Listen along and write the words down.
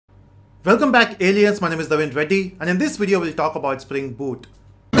Welcome back, aliens. My name is Davin Reddy, and in this video we'll talk about Spring Boot.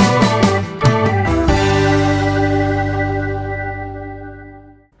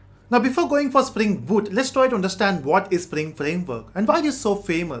 Now before going for Spring Boot, let's try to understand what is Spring Framework and why it is so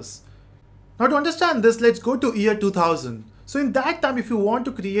famous. Now to understand this, let's go to year 2000. So in that time, if you want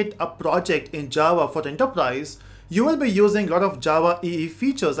to create a project in Java for enterprise, you will be using a lot of Java EE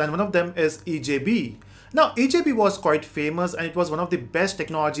features, and one of them is EJB. Now EJB was quite famous and it was one of the best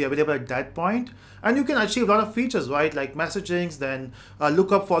technology available at that point, and you can achieve a lot of features, right, like messaging, then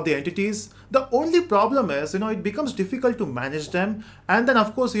look up for the entities. The only problem is, it becomes difficult to manage them, and then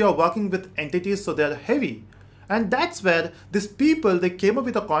of course you are working with entities, so they're heavy. And that's where these people, they came up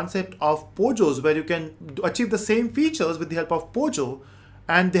with a concept of POJOs, where you can achieve the same features with the help of POJO,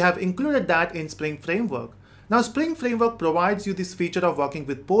 and they have included that in Spring Framework. Now Spring Framework provides you this feature of working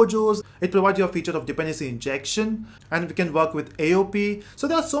with POJOs, it provides you a feature of dependency injection, and we can work with AOP. So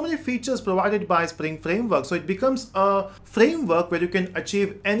there are so many features provided by Spring Framework, so it becomes a framework where you can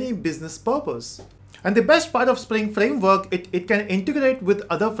achieve any business purpose. And the best part of Spring Framework, it can integrate with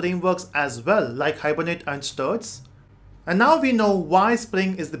other frameworks as well, like Hibernate and Struts. And now we know why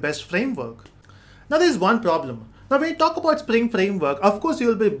Spring is the best framework. Now there is one problem. Now when you talk about Spring Framework, of course you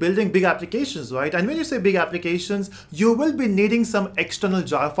will be building big applications, right? And when you say big applications, you will be needing some external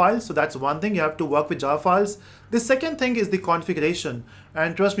jar files. So that's one thing, you have to work with jar files. The second thing is the configuration.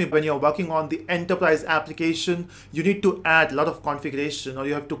 And trust me, when you're working on the enterprise application, you need to add a lot of configuration, or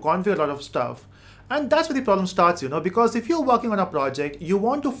you have to configure a lot of stuff. And that's where the problem starts, because if you're working on a project, you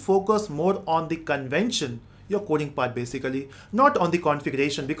want to focus more on the convention, your coding part basically, not on the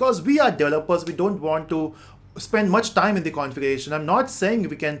configuration, because we are developers, we don't want to spend much time in the configuration. I'm not saying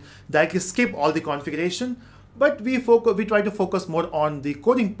we can directly skip all the configuration, but we try to focus more on the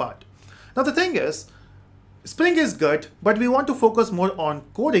coding part. Now the thing is, Spring is good, but we want to focus more on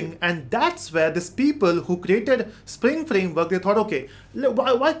coding, and that's where these people who created Spring Framework, they thought, okay,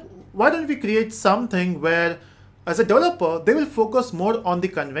 why don't we create something where as a developer, they will focus more on the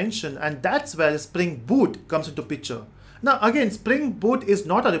convention, and that's where Spring Boot comes into picture. Now again, Spring Boot is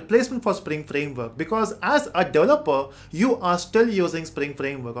not a replacement for Spring Framework, because as a developer, you are still using Spring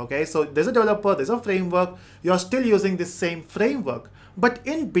Framework, okay? So there's a developer, there's a framework, you're still using the same framework. But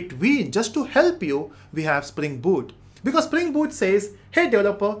in between, just to help you, we have Spring Boot. Because Spring Boot says, hey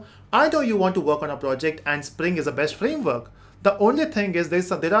developer, I know you want to work on a project and Spring is the best framework. The only thing is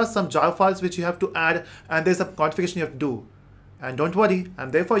there are some jar files which you have to add, and there's a configuration you have to do. And don't worry, I'm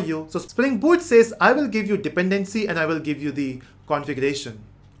there for you. So Spring Boot says, I will give you dependency and I will give you the configuration.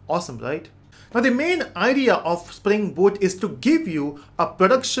 Awesome, right? Now the main idea of Spring Boot is to give you a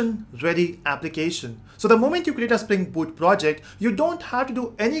production ready application. So the moment you create a Spring Boot project, you don't have to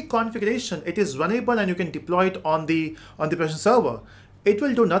do any configuration. It is runnable and you can deploy it on the production server. It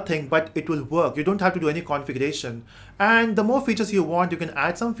will do nothing, but it will work. You don't have to do any configuration. And the more features you want, you can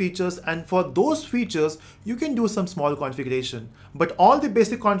add some features, and for those features, you can do some small configuration. But all the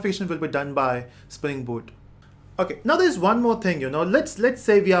basic configuration will be done by Spring Boot. Okay, now there's one more thing, let's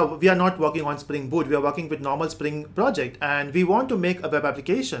say we are not working on Spring Boot, we are working with normal Spring project, and we want to make a web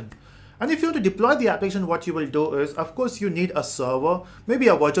application. And if you want to deploy the application, what you will do is, of course, you need a server, maybe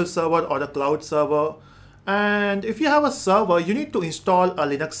a virtual server or a cloud server. And if you have a server, you need to install a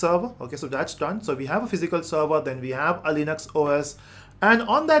Linux server. Okay, so that's done. So we have a physical server, then we have a Linux OS. And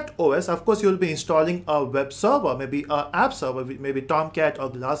on that OS, of course, you'll be installing a web server, maybe an app server, maybe Tomcat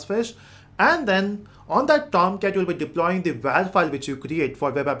or Glassfish. And then on that Tomcat, you'll be deploying the WAR file which you create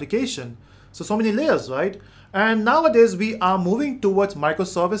for web application. So many layers, right? And nowadays we are moving towards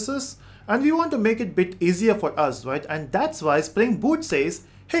microservices, and we want to make it a bit easier for us, right? And that's why Spring Boot says,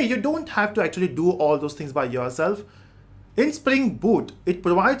 hey, you don't have to actually do all those things by yourself. In Spring Boot, it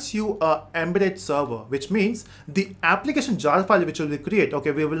provides you an embedded server, which means the application jar file which will create.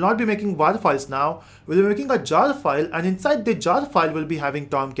 Okay, we will not be making WAR files now. We'll be making a jar file, and inside the jar file, we'll be having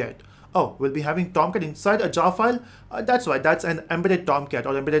Tomcat. Oh, we'll be having Tomcat inside a jar file? That's right, that's an embedded Tomcat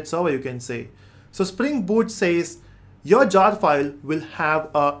or embedded server, you can say. So Spring Boot says, your jar file will have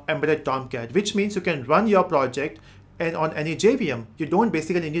an embedded Tomcat, which means you can run your project and on any JVM. You don't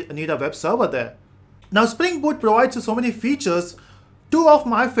basically need a web server there. Now Spring Boot provides you so many features. Two of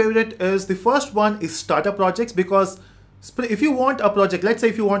my favorite is, the first one is starter projects, because if you want a project, let's say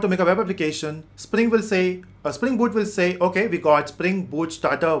if you want to make a web application, Spring Boot will say, okay, we got Spring Boot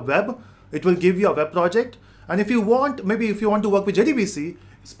Starter Web. It will give you a web project. And if you want to work with jdbc,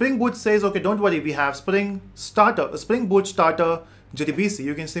 Spring Boot says, okay, don't worry, we have Spring Boot Starter jdbc.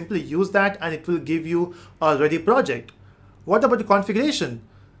 You can simply use that and it will give you a ready project. What about the configuration?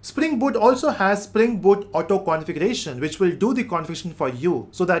 Spring Boot also has Spring Boot auto configuration, which will do the configuration for you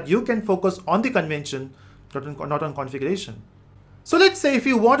so that you can focus on the convention, not on configuration. So let's say if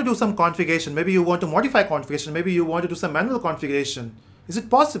you want to do some configuration, maybe you want to modify configuration, maybe you want to do some manual configuration. Is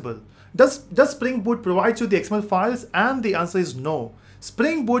it possible? Does Spring Boot provide you the XML files? And the answer is no.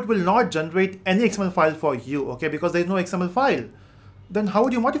 Spring Boot will not generate any XML file for you, okay, because there is no XML file. Then how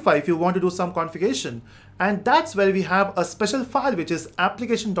would you modify if you want to do some configuration? And that's where we have a special file which is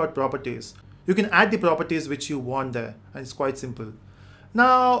application.properties. You can add the properties which you want there, and it's quite simple.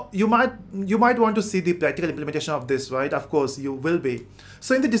 Now you might want to see the practical implementation of this, right? Of course you will be.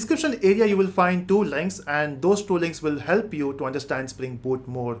 So in the description area you will find 2 links, and those 2 links will help you to understand Spring Boot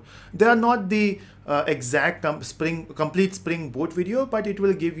more. They are not the exact complete Spring Boot video, but it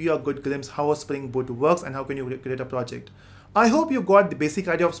will give you a good glimpse how a Spring Boot works and how can you create a project. I hope you got the basic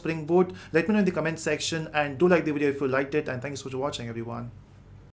idea of Spring Boot. Let me know in the comment section, and do like the video if you liked it, and thank you so much for watching, everyone.